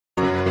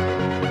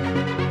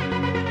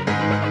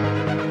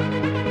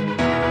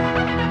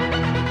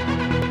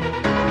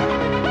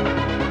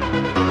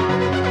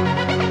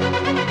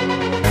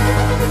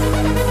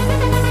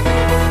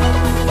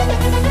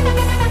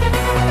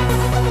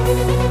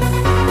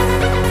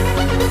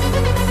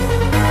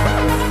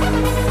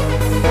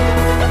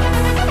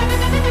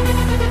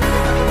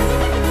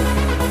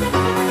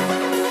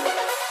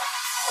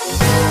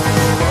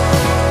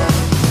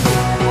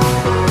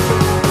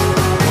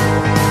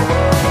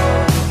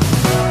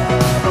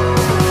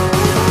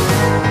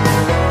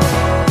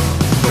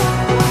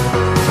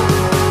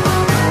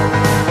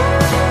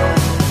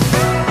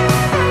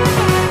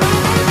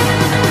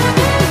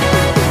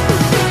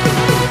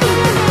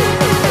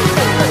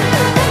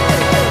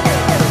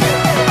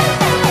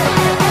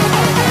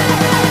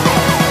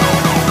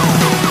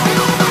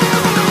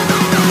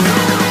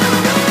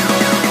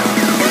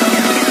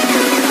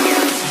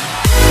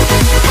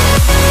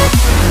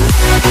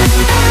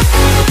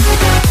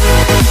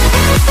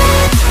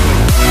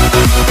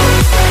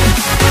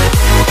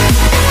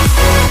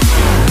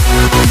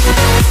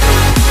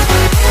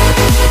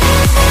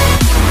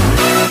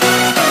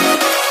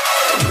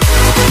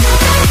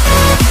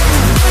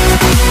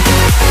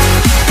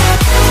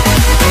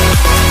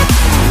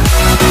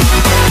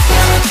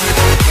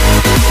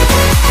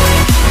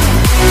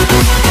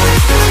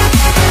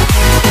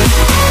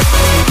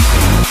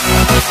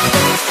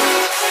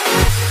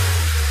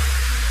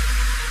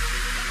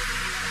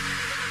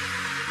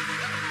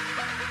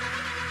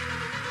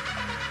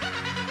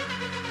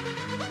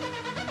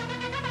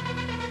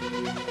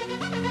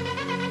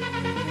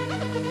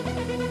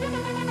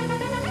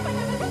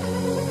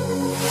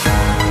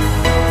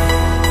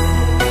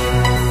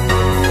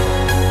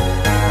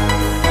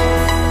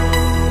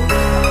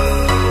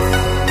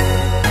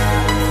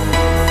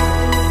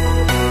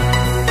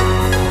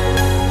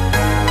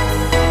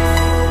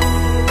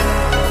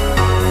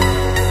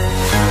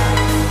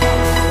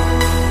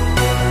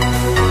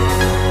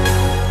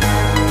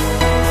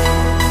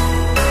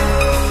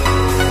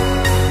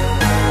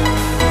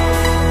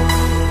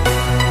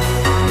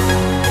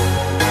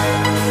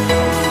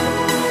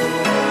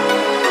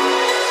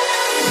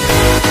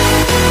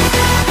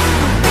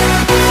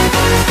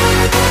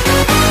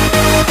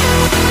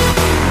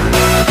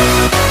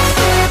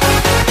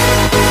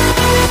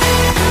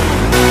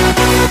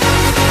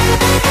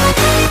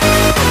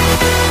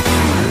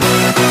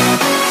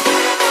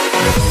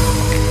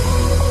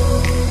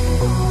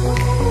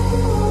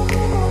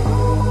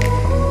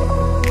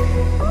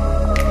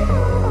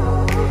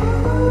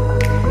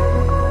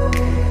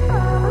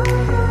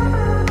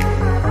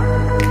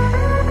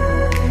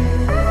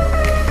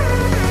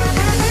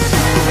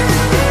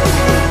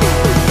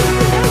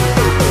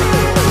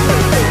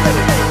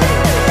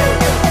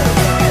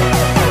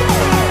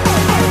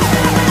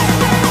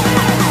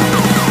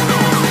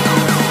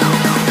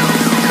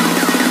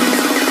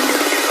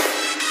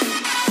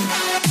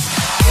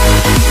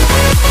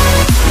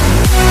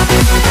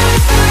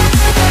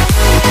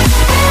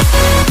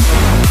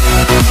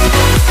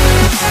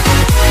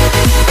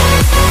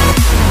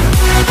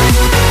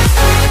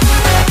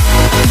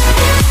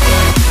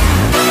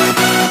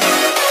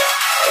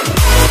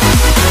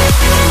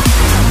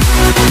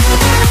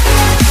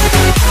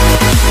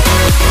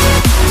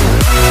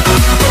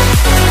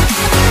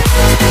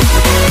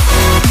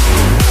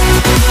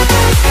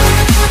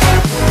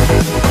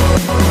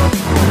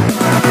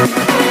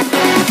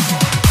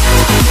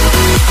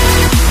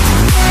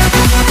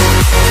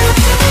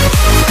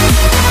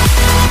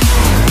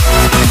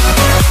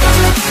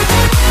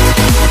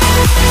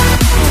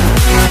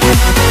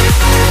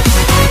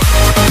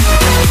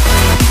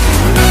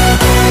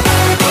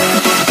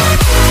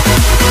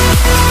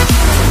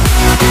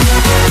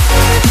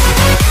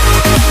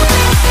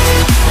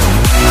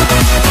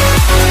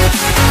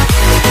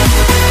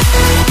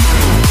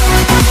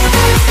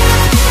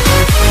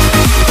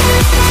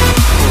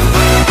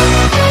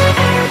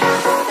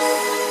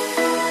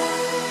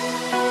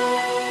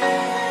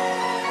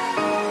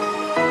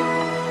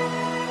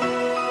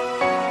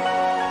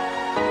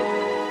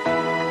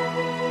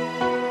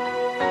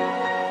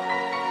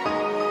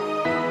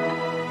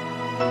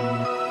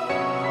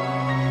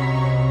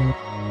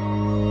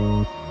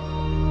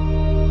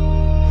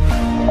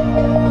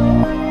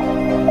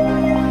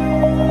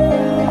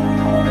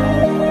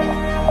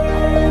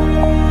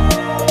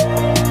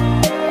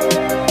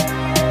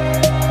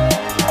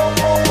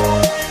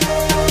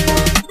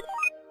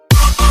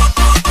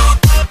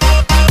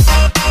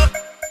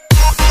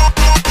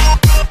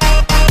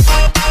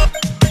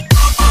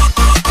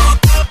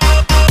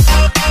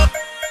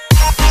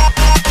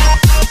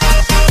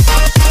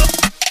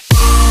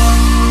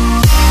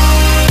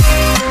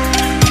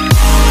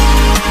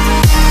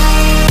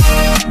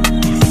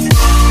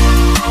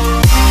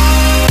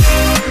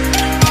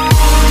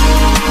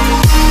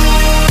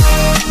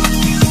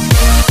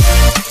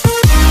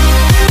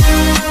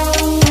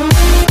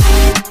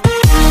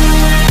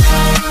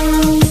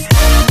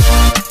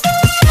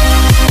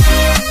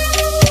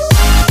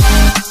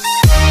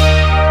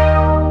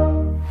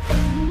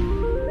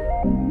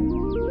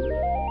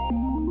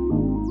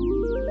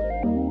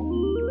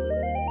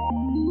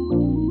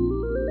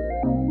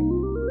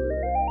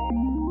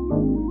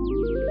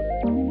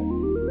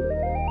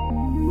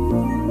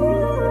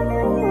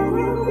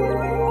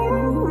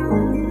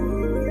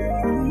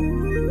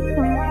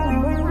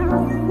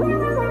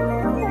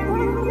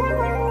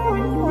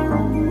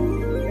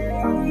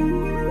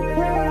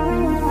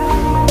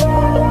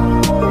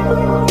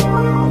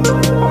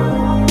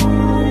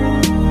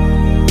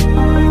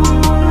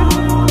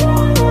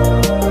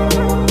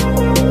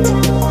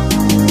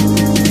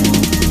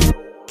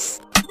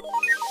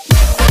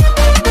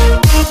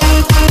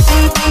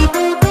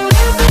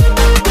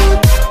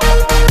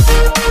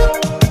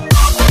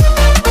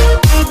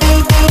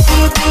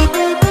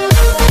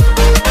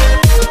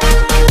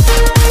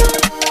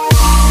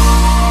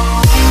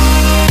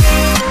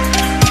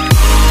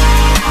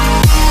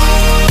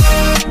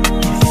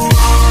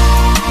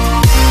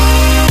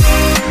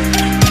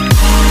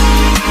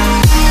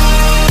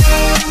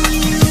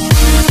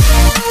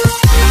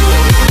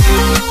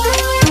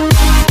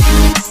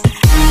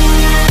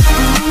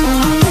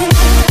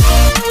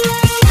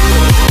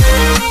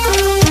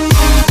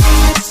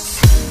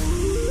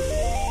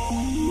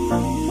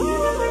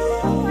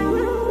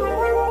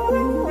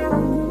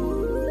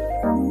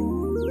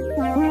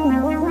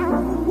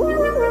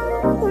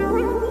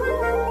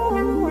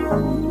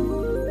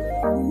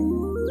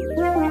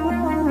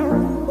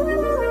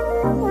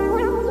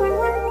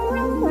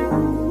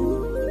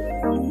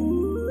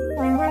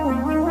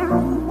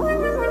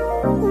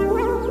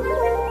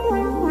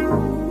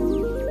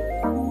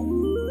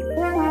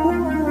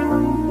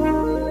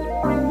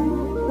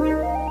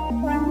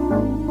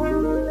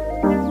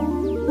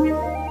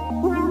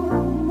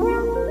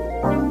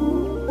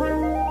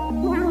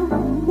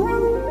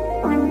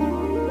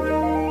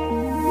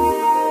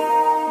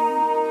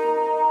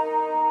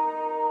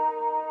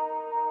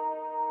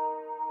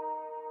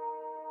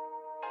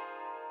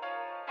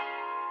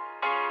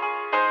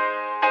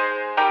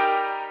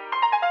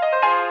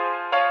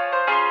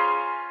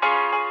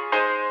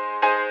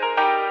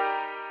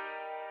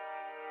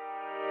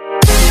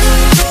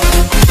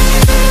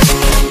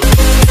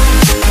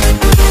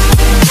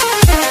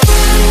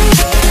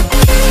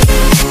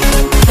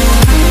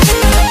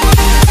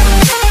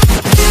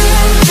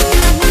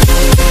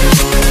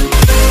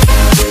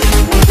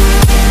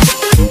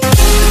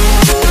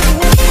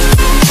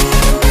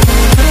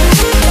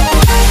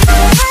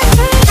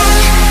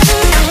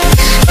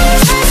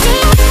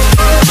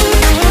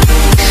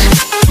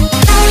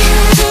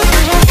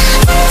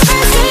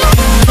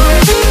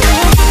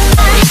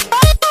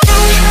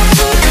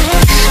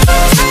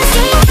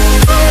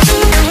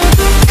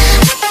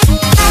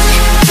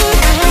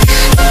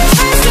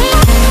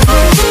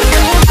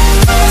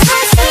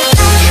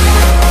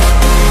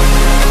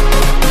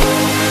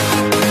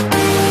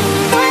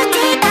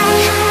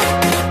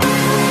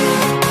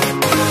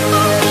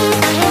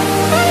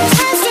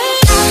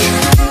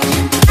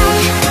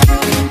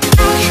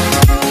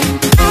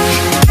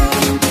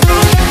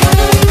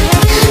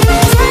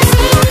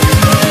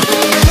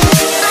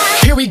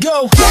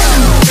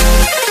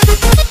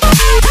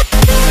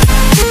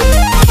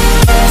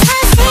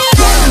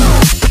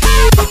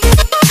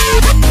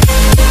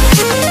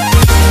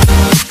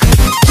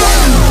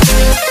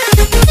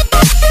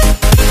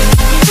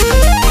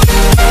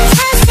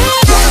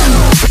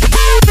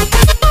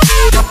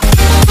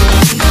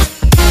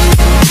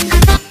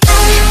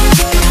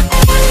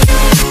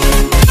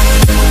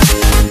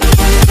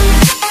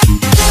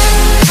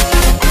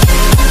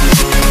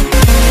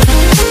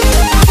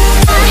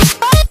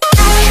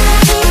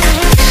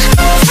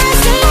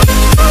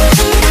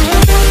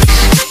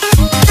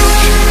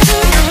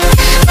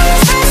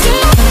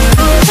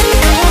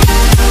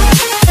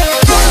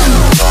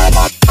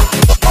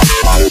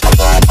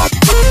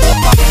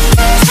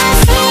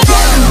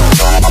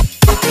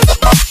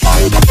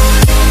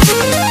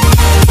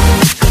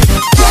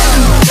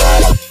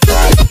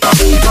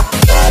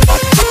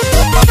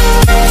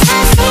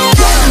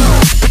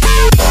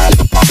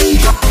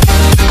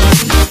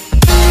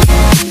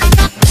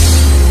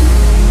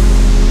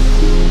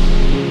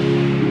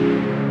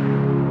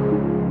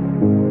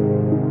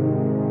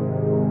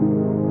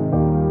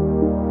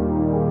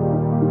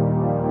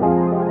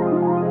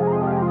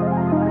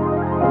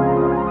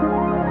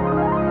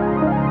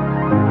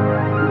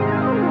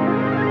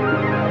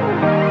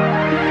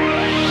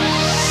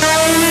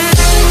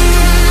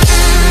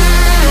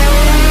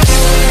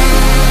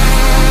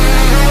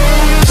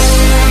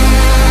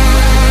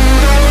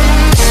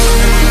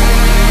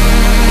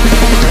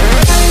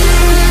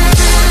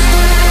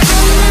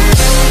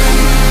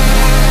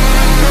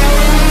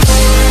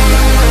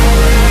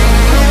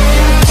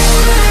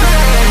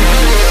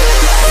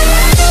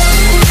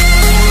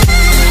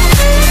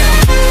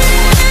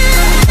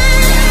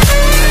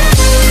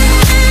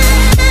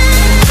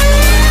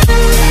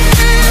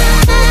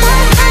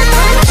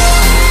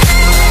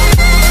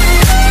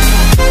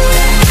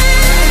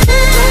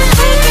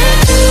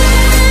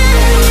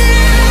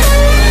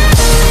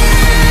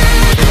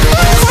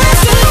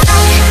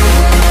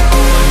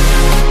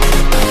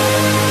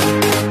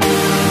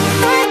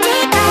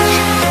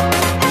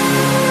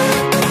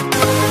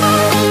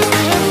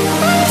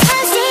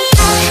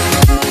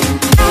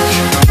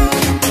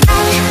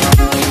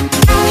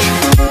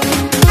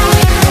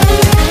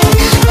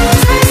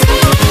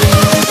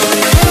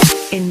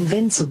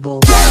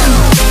invincible.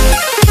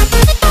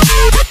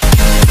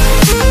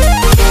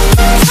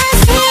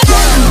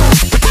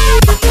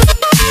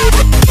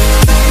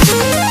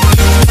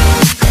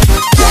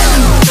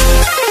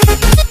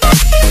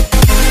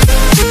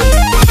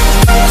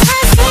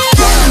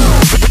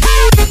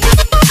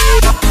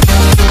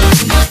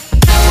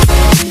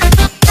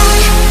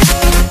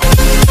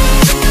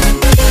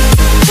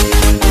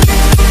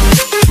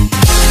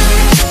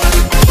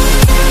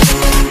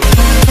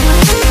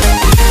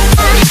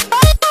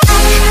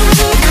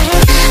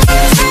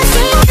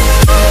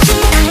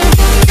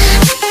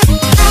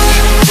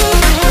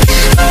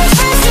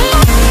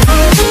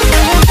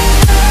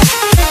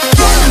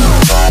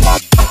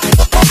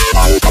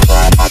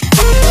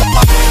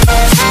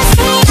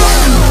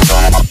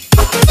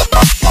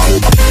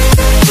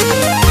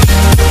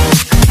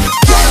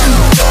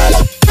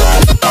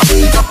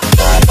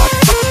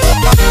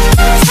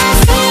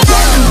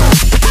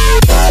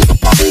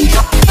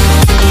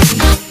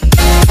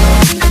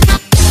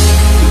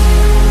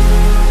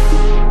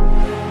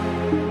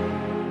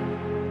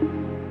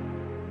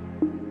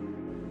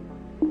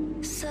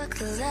 Suck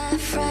the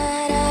life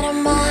right out of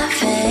my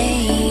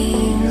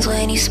veins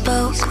when you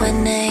spoke my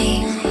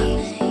name.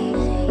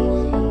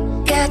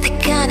 Got the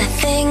kind of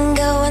thing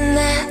going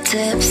that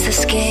tips the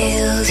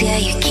scales. Yeah,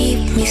 you keep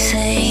me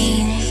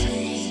sane.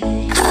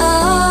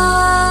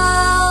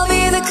 I'll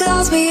be the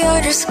clouds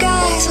beyond your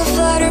skies, will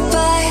flutter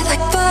by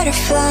like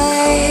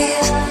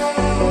butterflies.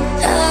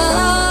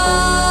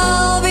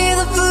 I'll be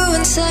the blue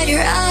inside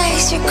your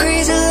eyes. Your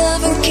crazy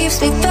loving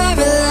keeps me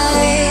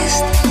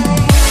paralyzed.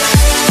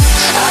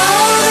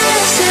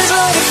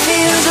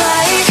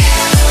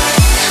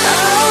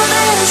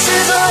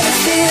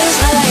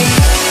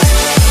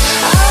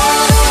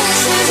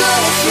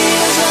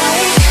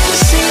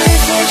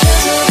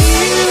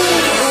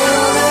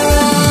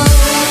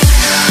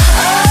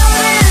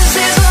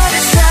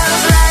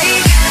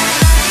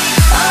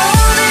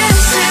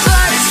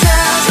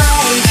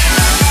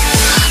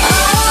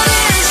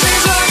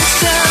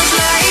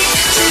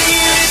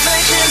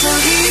 Just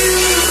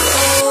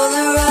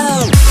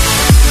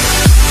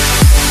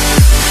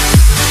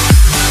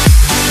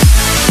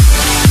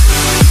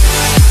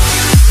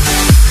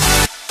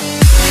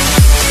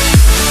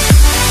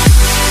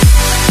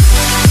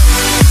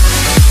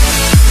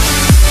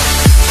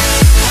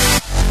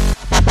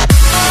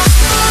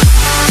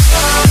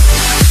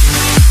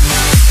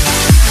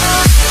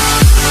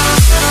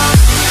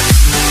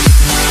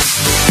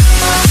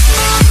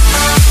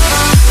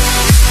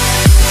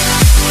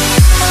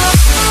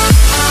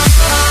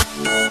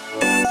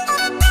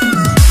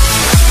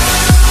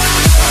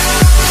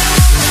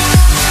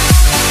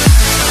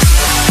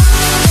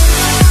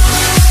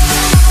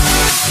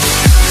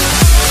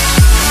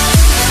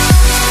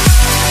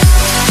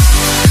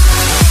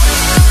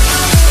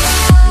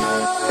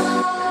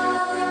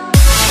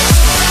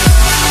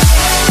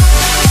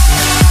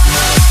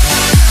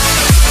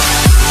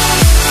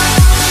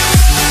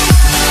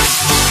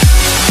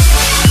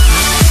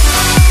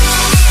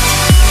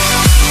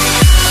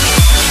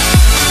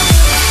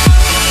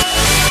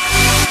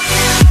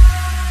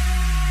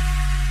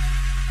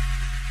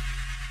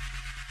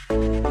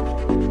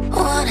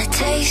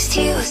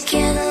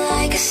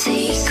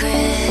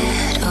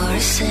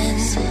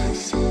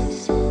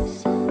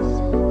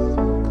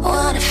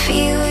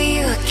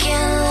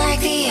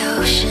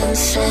and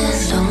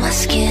sand on my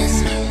skin.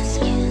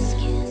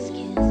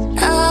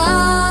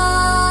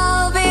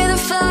 I'll be the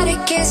fight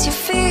against your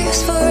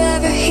fears,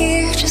 forever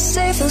here, just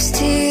save those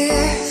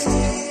tears.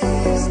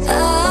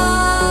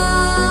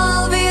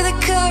 I'll be the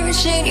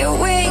courage in your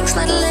wings,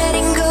 not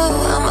letting go,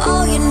 I'm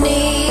all you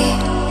need.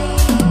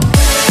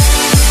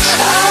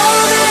 Oh,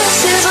 this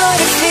is what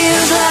it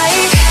feels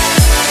like.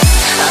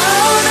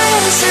 Oh,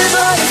 this is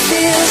what it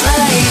feels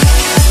like.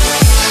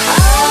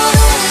 Oh,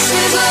 this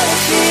is what it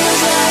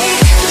feels like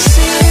to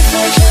see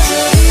reflections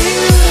of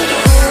you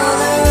all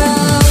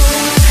around.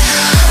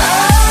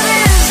 Oh,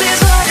 this is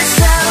what it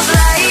sounds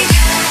like.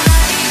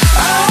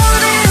 Oh,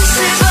 this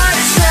is what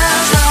it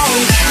sounds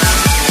like.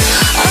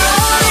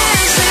 Oh,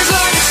 this is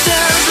what it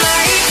sounds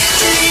like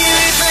to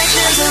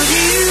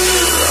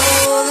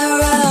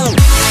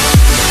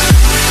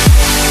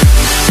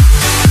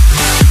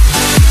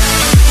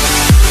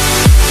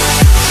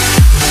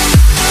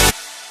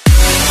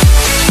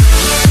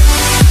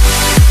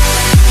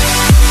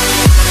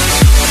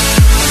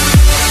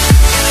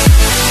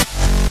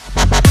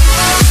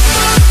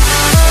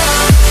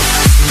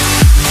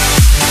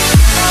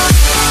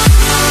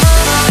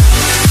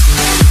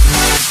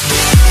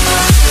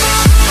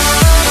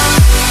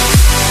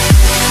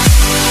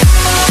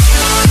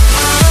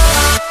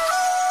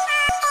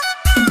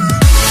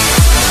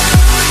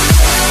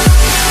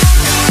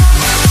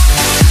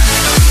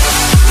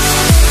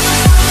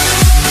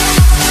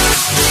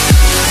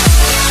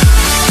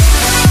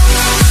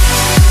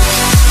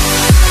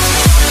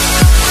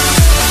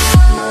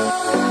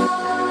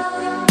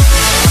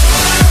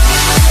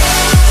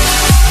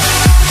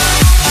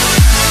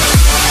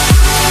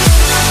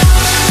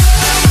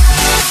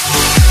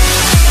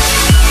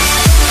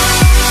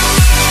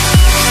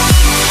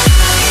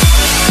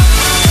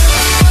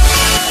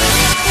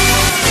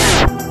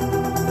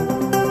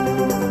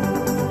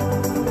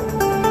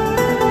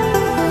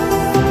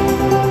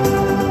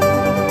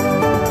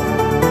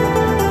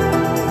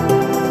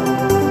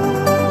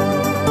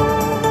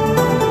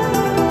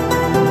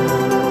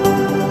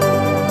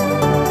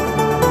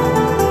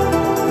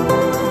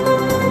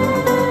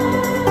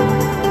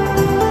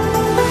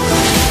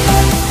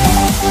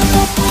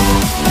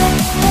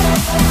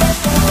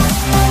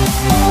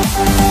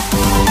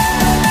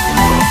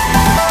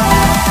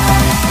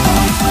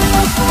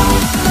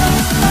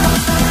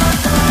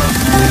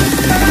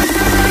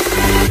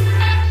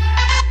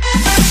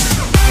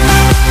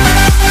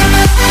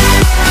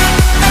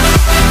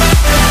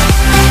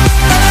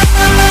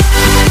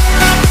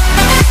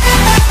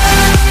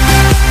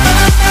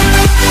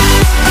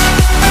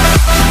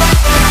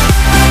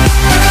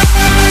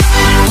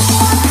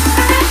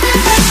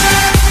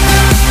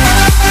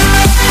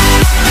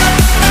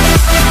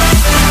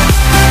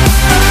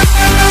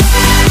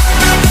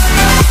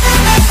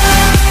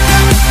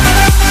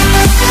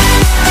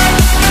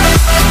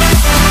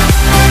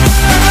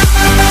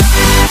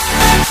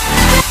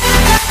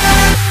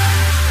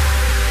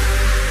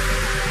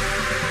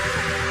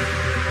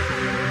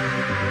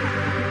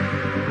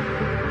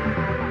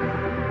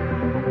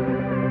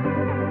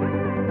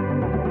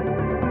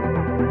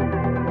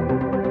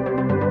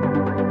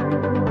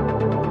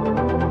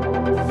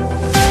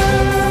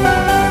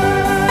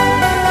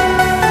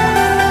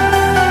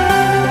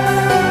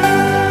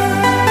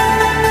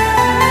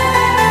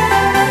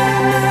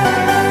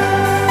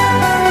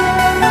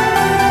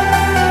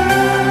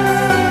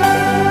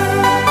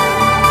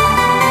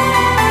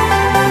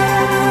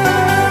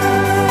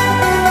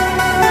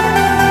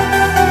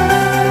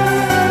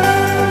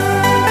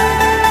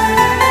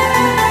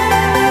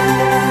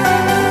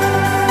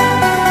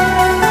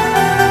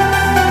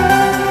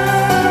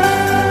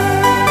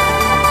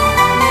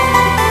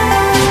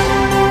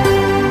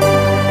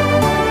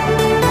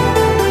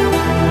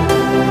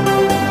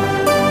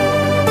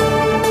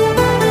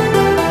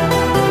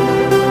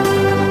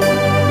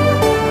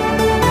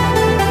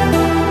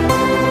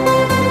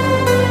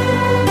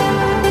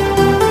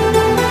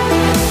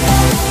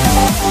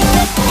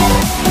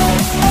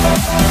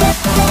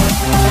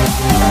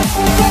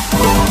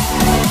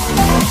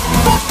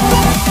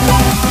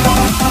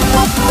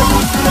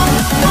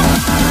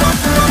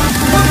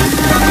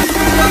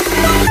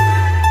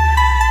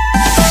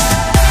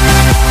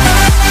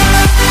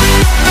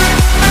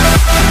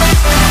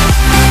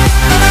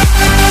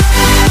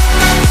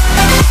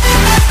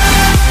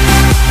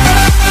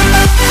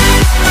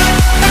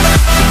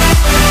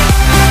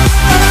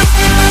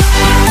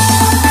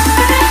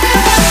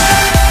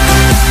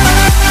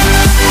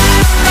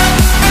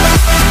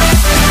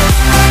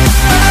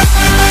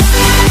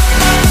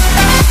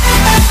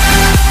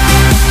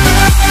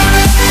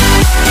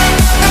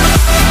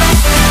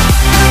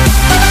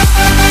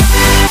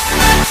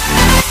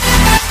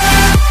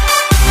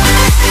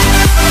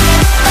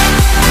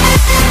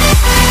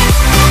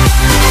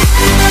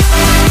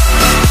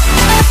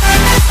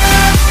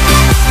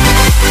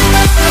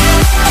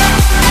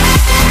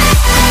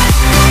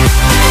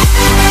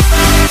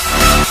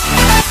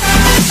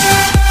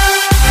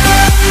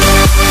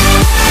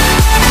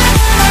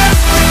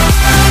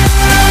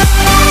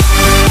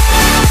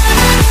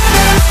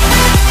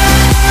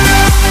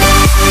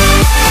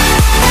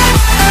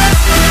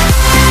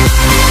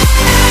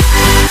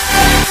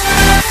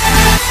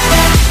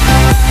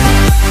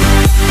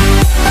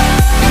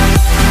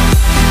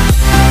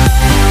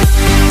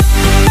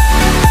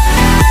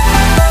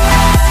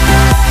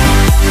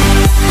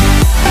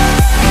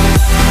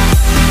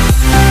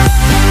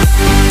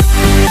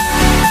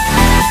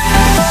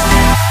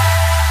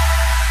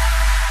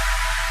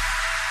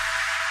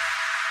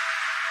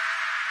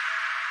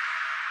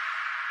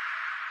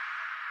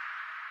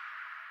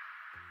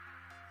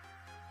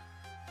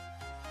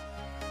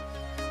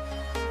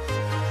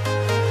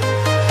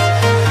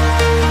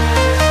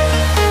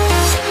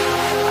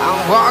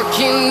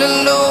Walking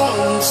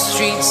alone, the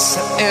streets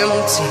are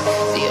empty.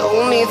 The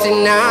only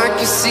thing I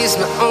can see is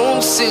my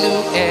own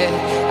silhouette.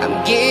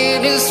 I'm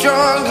getting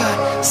stronger,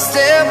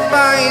 step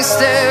by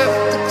step.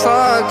 The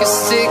clock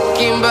is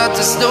ticking, but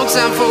there's no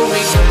time for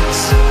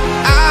regrets.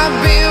 I've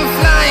been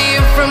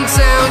flying from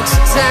town to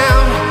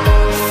town,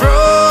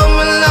 from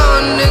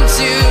London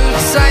to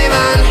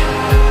Taiwan.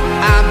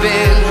 I've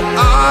been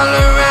all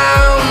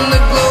around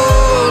the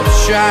globe,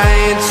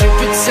 trying to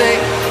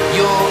protect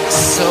your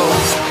soul.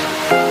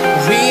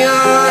 We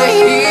are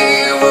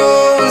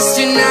heroes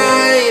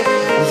tonight.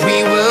 We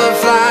will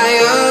fly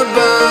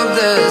above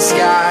the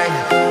sky.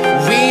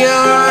 We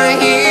are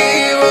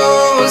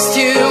heroes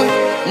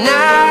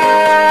tonight.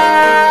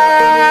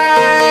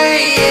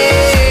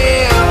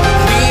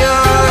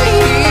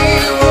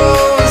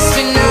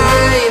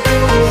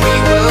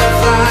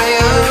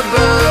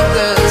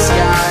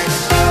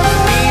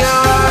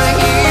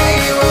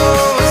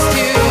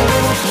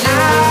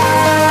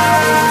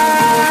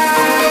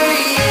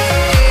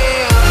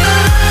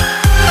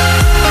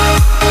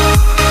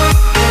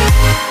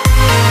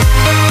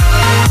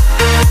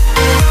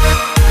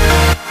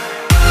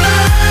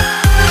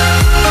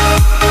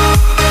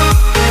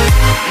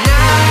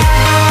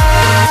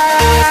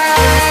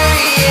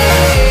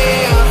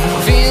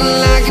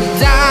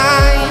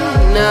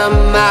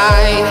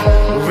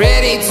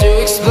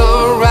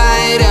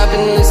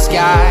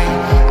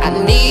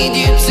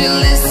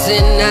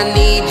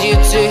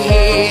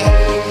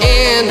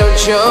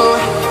 Show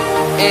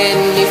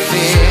any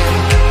fear.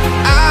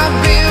 I've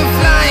been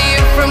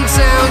flying from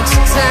town to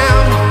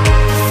town,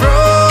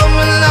 from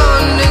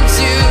London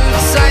to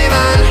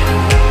Taiwan.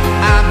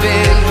 I've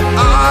been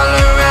all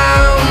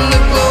around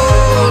the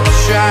globe,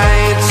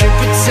 trying to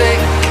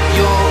protect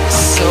your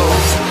soul.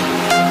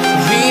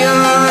 We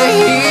are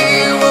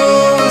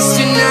heroes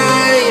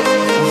tonight.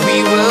 We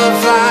will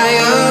fly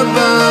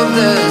above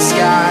the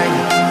sky.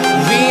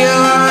 We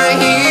are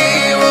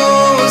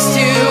heroes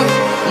tonight.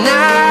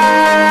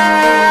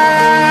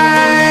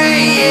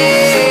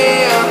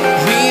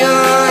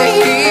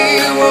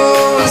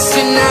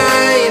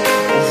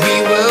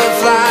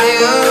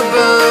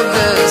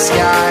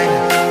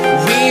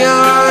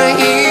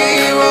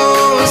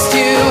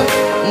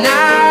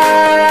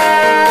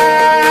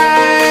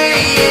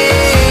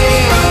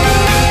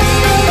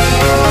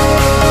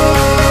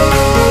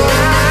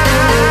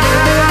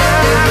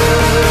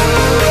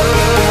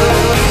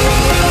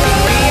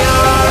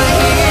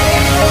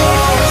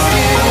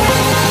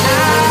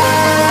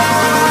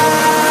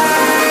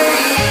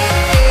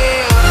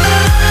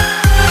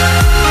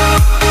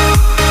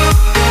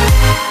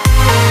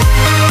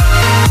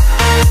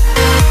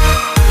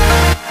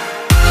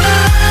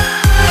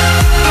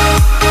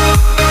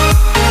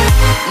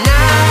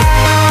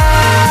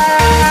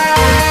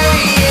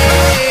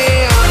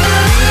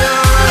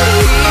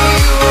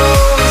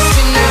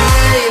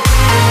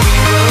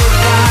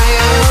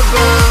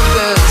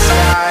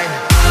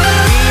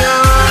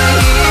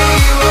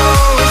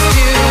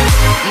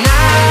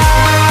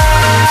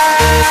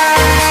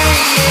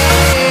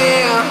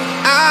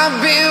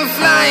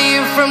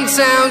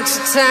 Town to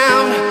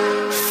town,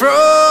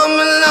 from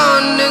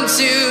London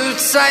to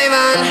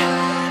Taiwan.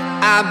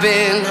 I've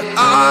been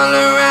all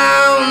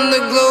around the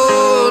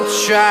globe,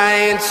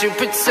 trying to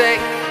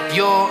protect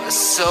your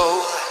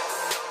soul.